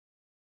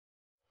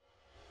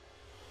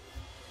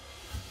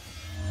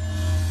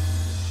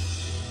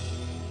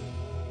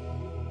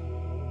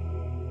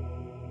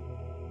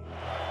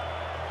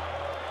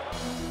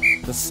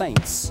the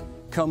Saints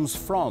comes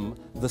from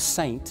the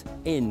saint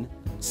in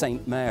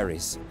St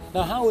Mary's.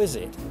 Now, how is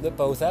it that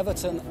both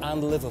Everton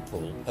and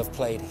Liverpool have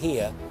played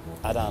here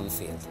at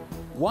Anfield?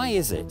 Why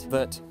is it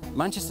that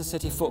Manchester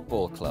City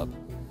Football Club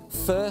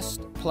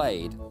first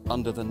played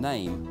under the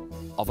name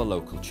of a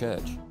local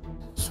church?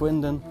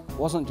 Swindon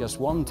wasn't just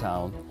one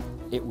town,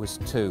 it was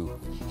two.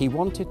 He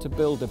wanted to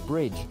build a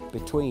bridge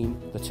between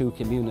the two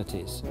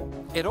communities.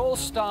 It all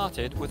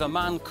started with a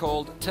man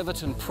called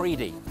Tiverton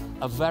Preedy,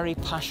 a very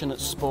passionate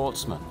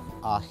sportsman.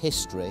 Our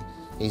history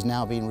is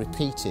now being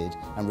repeated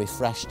and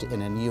refreshed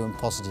in a new and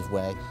positive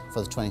way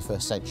for the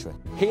 21st century.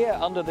 Here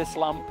under this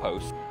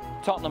lamppost,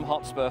 Tottenham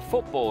Hotspur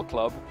Football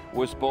Club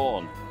was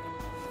born.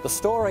 The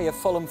story of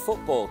Fulham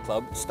Football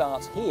Club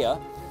starts here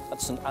at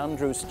St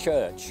Andrew's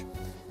Church.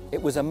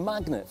 It was a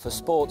magnet for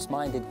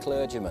sports-minded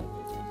clergymen.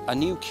 A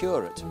new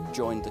curate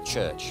joined the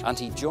church, and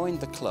he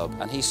joined the club,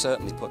 and he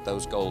certainly put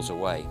those goals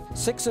away.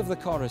 6 of the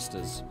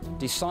choristers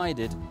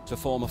decided to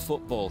form a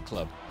football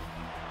club.